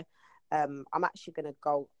there. I'm actually going to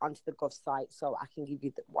go onto the Gov site so I can give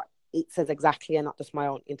you what it says exactly and not just my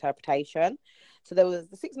own interpretation. So there was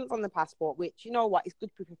the 6 months on the passport, which, you know what, it's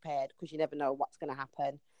good to be prepared because you never know what's going to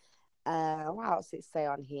happen. What else does it say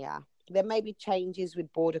on here? There may be changes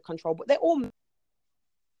with border control, but they're all...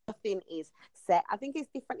 Nothing is set. I think it's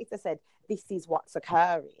different if they said this is what's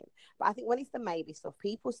occurring. But I think when it's the maybe stuff,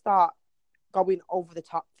 people start going over the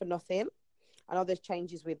top for nothing. I know there's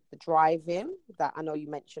changes with the driving that I know you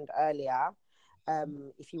mentioned earlier.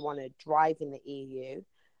 If you want to drive in the EU,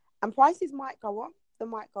 and prices might go up, they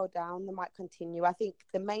might go down, they might continue. I think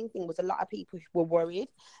the main thing was a lot of people were worried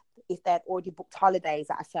if they'd already booked holidays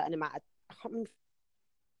at a certain amount of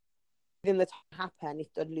within the time happen,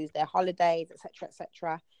 if they'd lose their holidays, etc.,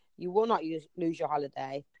 etc. You will not lose your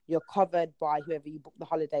holiday. You're covered by whoever you book the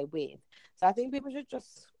holiday with. So I think people should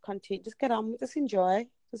just continue, just get on, just enjoy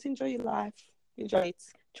your life, enjoy it,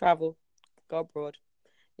 travel, go abroad,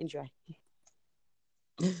 enjoy.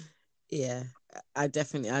 Yeah, I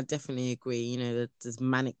definitely agree. You know, this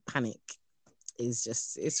manic panic is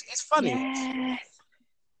just it's funny. Yeah.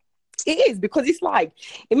 It is, because it's like,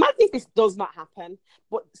 imagine if this does not happen,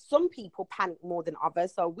 but some people panic more than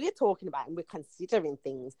others. So we're talking about and we're considering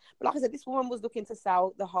things. But like I said, this woman was looking to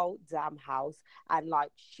sell the whole damn house. And like,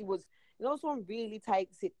 she was, you know, someone really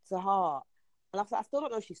takes it to heart. And like I said, I still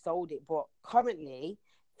don't know if she sold it, but currently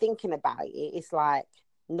thinking about it, it's like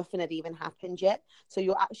nothing had even happened yet. So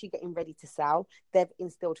you're actually getting ready to sell. They've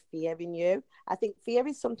instilled fear in you. I think fear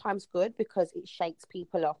is sometimes good because it shakes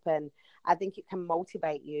people up, and I think it can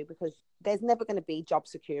motivate you because there's never going to be job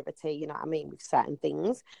security, you know what I mean, with certain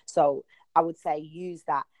things. So I would say use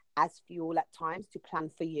that as fuel at times to plan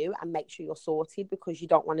for you and make sure you're sorted, because you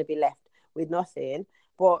don't want to be left with nothing.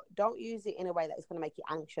 But don't use it in a way that is going to make you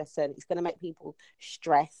anxious and it's going to make people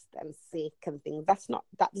stressed and sick and things.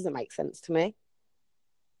 That doesn't make sense to me.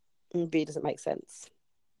 B doesn't make sense.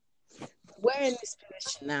 We're in this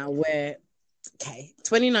position now where,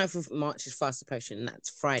 29th of March is fast approaching. That's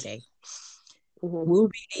Friday. Mm-hmm. We'll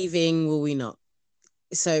be leaving, will we not?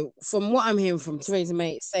 So from what I'm hearing from Theresa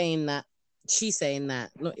May, she's saying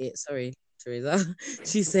that, not it, sorry, Theresa.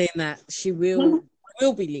 She's saying that she will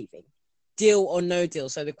be leaving, deal or no deal.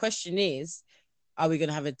 So the question is, are we going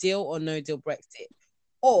to have a deal or no deal Brexit?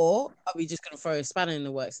 Or are we just going to throw a spanner in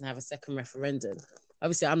the works and have a second referendum?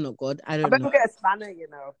 Obviously, I'm not God. I don't know. Get a spanner, you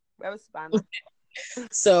know. Where was spanner?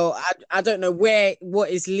 So I don't know what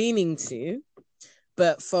is leaning to,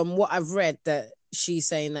 but from what I've read, that she's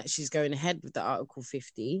saying that she's going ahead with the Article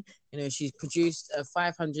 50. You know, she's produced a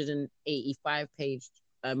 585-page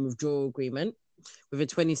withdrawal agreement with a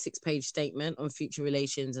 26-page statement on future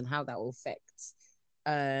relations and how that will affect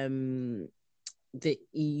the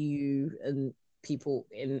EU and people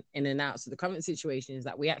in and out. So the current situation is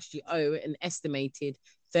that we actually owe an estimated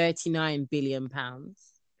 £39 billion,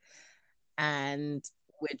 and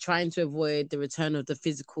we're trying to avoid the return of the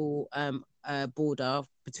physical border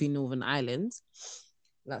between Northern Ireland.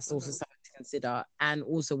 That's also something to consider, and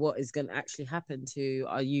also what is going to actually happen to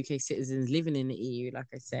our UK citizens living in the EU, like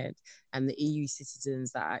I said, and the EU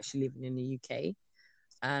citizens that are actually living in the UK.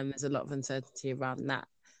 There's a lot of uncertainty around that.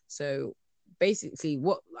 So basically,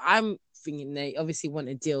 what I'm thinking, they obviously want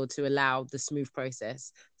a deal to allow the smooth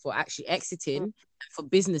process for actually exiting, for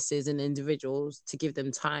businesses and individuals to give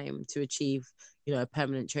them time to achieve, you know, a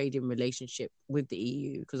permanent trading relationship with the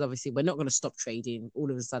EU. Because obviously, we're not going to stop trading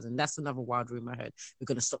all of a sudden. That's another wild rumor I heard. We're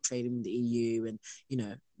going to stop trading with the EU, and you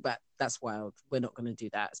know, but that's wild. We're not going to do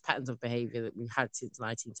that. It's patterns of behaviour that we've had since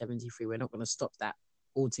 1973. We're not going to stop that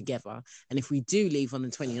altogether. And if we do leave on the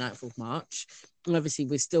 29th of March, obviously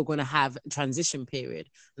we're still going to have a transition period,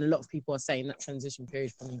 and a lot of people are saying that transition period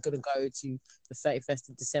is probably going to go to the 31st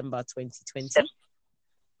of December 2020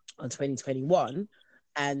 or 2021.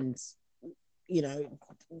 And you know,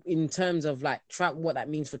 in terms of like what that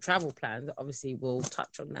means for travel plans, obviously we'll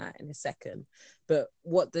touch on that in a second. But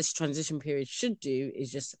what this transition period should do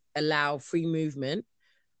is just allow free movement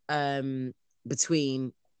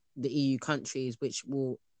between the EU countries, which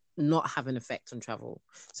will not have an effect on travel.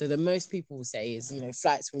 So the most people will say is,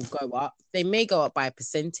 flights will go up. They may go up by a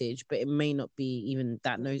percentage, but it may not be even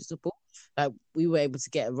that noticeable. Like we were able to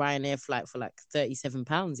get a Ryanair flight for like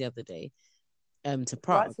 £37 the other day, to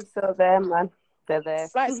Prague. Flights are still there, man. They're there.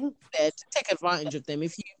 Flights are there to take advantage of them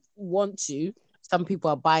if you want to. Some people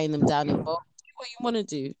are buying them down in bulk. Do what you want to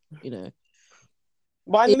do,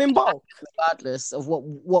 Buying them in bulk. regardless of what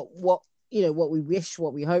what we wish,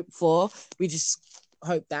 what we hope for. We just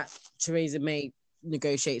hope that Theresa May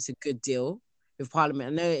negotiates a good deal with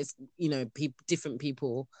Parliament. I know it's different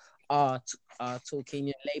people are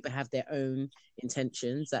talking. Labour have their own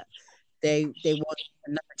intentions that they want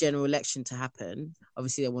another general election to happen.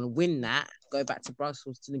 Obviously, they want to win that, go back to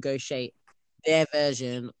Brussels to negotiate their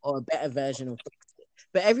version or a better version of Brexit.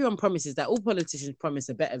 But everyone promises that, all politicians promise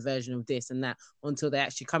a better version of this and that until they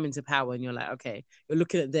actually come into power, and you're like, okay, you're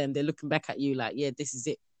looking at them, they're looking back at you like, yeah, this is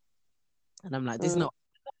it. And I'm like, this is not.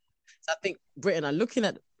 So I think Britain are looking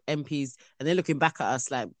at MPs and they're looking back at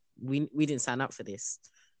us like we didn't sign up for this.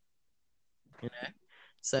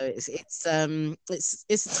 So it's a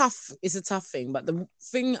tough thing. But the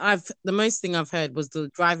most thing I've heard was the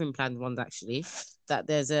driving plan ones, actually, that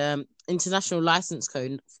there's international license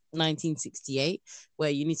code 1968 where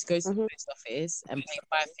you need to go to the post office and pay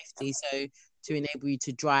 £5.50 so to enable you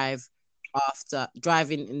to drive after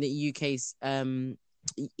driving in the UK's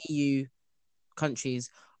EU countries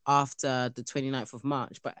after the 29th of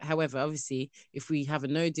March. But however, obviously, if we have a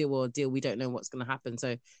no deal or a deal, we don't know what's going to happen.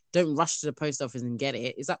 So don't rush to the post office and get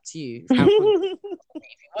it. It's up to you. If you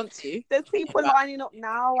want to. There's people lining up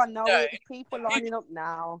now. I know it. There's people lining up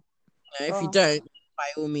now. If you don't, by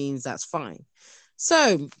all means, that's fine.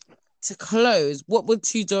 So to close, what would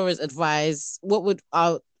Two Doras advise? What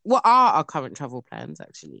are our current travel plans,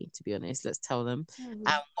 actually, to be honest? Let's tell them. And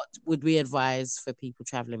what would we advise for people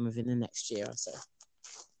traveling within the next year or so?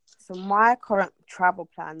 So my current travel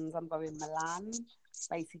plans, I'm going Milan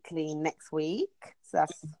basically next week. So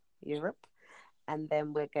that's Europe. And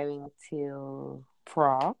then we're going to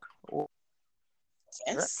Prague.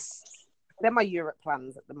 Yes. They're my Europe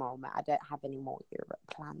plans at the moment. I don't have any more Europe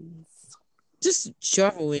plans. Just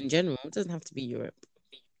travel in general. It doesn't have to be Europe.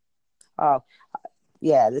 Oh,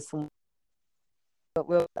 yeah, there's some. But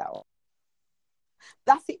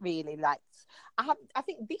that's it, really. Like, I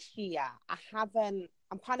think this year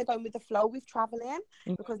I'm kind of going with the flow with traveling,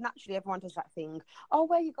 because naturally everyone does that thing. Oh,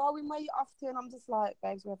 where you going? Where you off to? And I'm just like,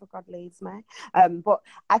 babes, wherever God leads me. But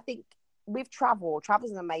I think with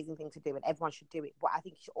travel's an amazing thing to do, and everyone should do it. But I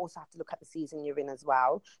think you should also have to look at the season you're in as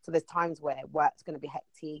well. So there's times where work's going to be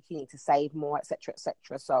hectic, you need to save more, etc.,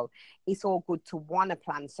 etc. So it's all good to want to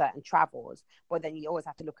plan certain travels, but then you always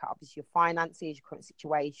have to look at obviously your finances, your current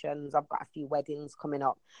situations. I've got a few weddings coming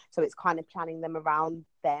up, so it's kind of planning them around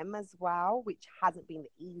them as well, which hasn't been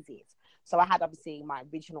the easiest. So I had obviously my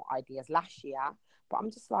original ideas last year, but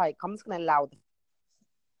I'm just going to allow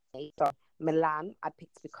so Milan I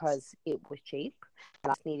picked because it was cheap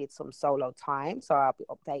and I needed some solo time, so I'll be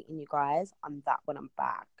updating you guys on that when I'm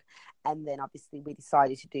back. And then obviously we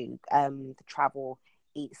decided to do the travel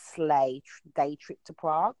eat slay day trip to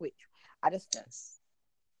Prague, which I just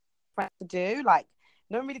to do. Like,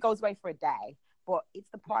 no one really goes away for a day, but it's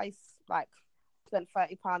the price, like, spent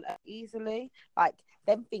 £30 easily. Like,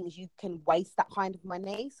 them things you can waste that kind of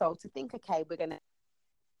money. So to think, okay, we're gonna,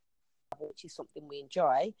 which is something we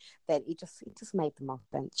enjoy, then it just made the most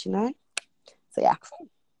sense, So yeah. Cool.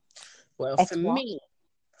 Well, for me,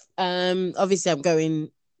 obviously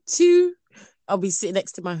I'll be sitting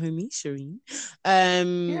next to my homie Shireen.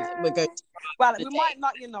 We're going to we might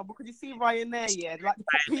not, because you see Ryan there, like to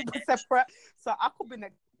put people separate. So I could be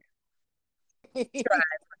next.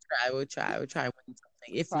 We'll try something.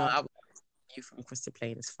 If not, I'll you from Crystal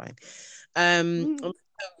Plain is fine.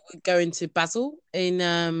 We're going to Basel in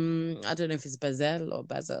I don't know if it's Basel or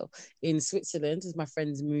Basel in Switzerland, as my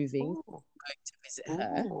friend's moving. I'm going to visit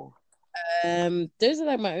her. Those are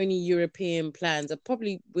like my only European plans. I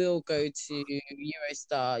probably will go to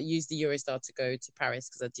Eurostar, use the Eurostar to go to Paris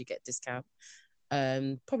because I do get discount.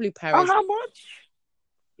 Probably Paris. How much?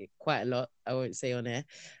 Quite a lot. I won't say on air.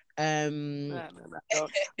 No.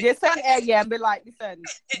 Yeah, say air, and be like, listen,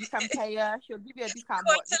 you can pay her. She'll give you a discount.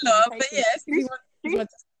 Quite a lot, but yes, if you want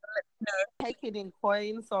to take it in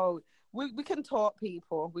coins, so we can talk,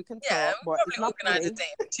 people. We can talk. Yeah, we'll probably organise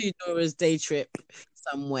a Two Doras day trip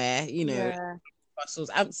somewhere.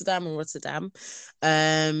 Brussels, Amsterdam, or Rotterdam.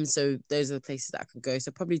 So those are the places that I could go.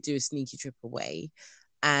 So probably do a sneaky trip away,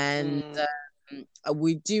 and.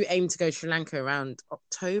 We do aim to go Sri Lanka around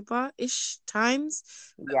October-ish times.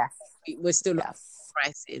 Yes. We're still looking at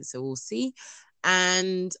prices, so we'll see.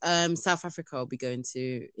 And South Africa I'll be going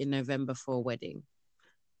to in November for a wedding.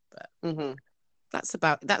 But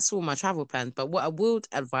that's all my travel plans. But what I would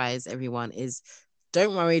advise everyone is,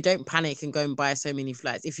 don't worry, don't panic and go and buy so many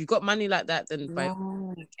flights. If you've got money like that, then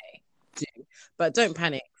okay, do. But don't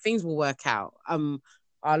panic. Things will work out.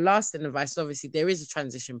 Our last advice, obviously, there is a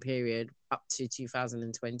transition period up to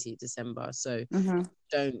 2020 December. So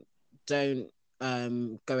don't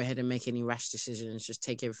go ahead and make any rash decisions. Just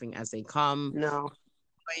take everything as they come. No.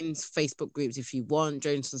 Join Facebook groups if you want,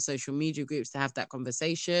 join some social media groups to have that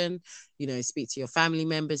conversation, speak to your family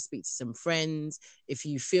members, speak to some friends. If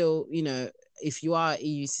you feel, if you are an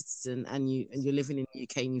EU citizen and you're living in the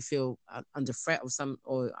UK and you feel under threat of some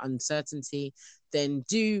or uncertainty, then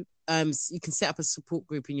you can set up a support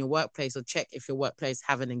group in your workplace, or check if your workplace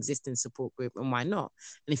have an existing support group, and why not.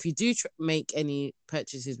 And if you do make any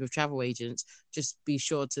purchases with travel agents, just be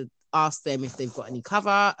sure to ask them if they've got any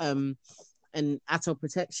cover, and ATOL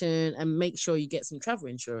protection, and make sure you get some travel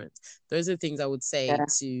insurance. Those are the things I would say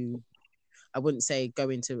I wouldn't say go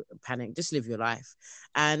into panic, just live your life.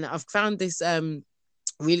 And I've found this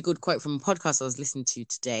really good quote from a podcast I was listening to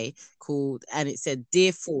today and it said,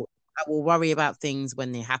 "Dear thought, I will worry about things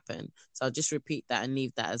when they happen." So I'll just repeat that and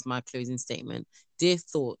leave that as my closing statement. Dear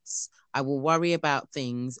thoughts, I will worry about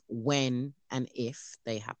things when and if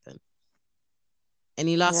they happen.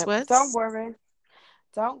 Any last words?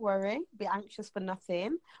 Don't worry, be anxious for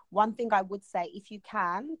nothing. One thing I would say, if you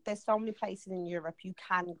can, there's so many places in Europe you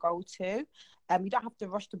can go to. You don't have to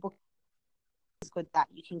rush to book. It's good that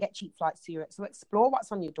you can get cheap flights to Europe. So explore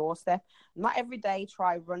what's on your doorstep. Not every day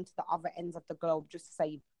run to the other ends of the globe just to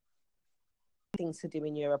say things to do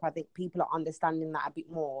in Europe. I think people are understanding that a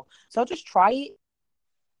bit more. So just try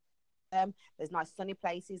it. There's nice sunny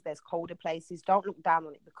places, there's colder places. Don't look down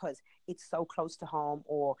on it because it's so close to home,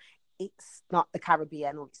 or it's not the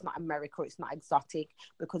Caribbean, or it's not America, or it's not exotic,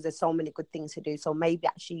 because there's so many good things to do. So maybe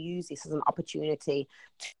actually use this as an opportunity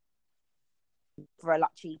for a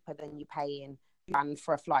lot cheaper than you're paying and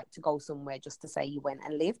for a flight to go somewhere just to say you went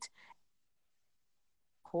and lived.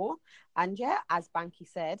 Cool. And yeah, as Banky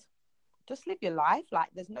said, just live your life. Like,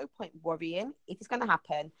 there's no point worrying. If it's going to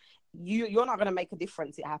happen, you're not going to make a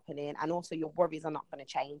difference it happening, and also your worries are not going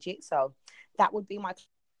to change it. So that would be my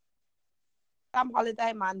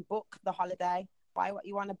holiday, man. Book the holiday, buy what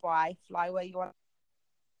you want to buy, fly where you want.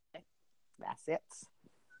 That's it.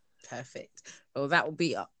 Perfect. Well, that will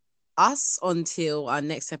be us until our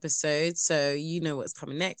next episode. So you know what's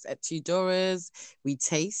coming next. At Two Doras, we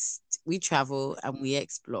taste, we travel, and we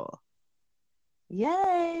explore.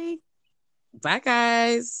 Yay. Bye,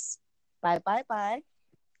 guys. Bye.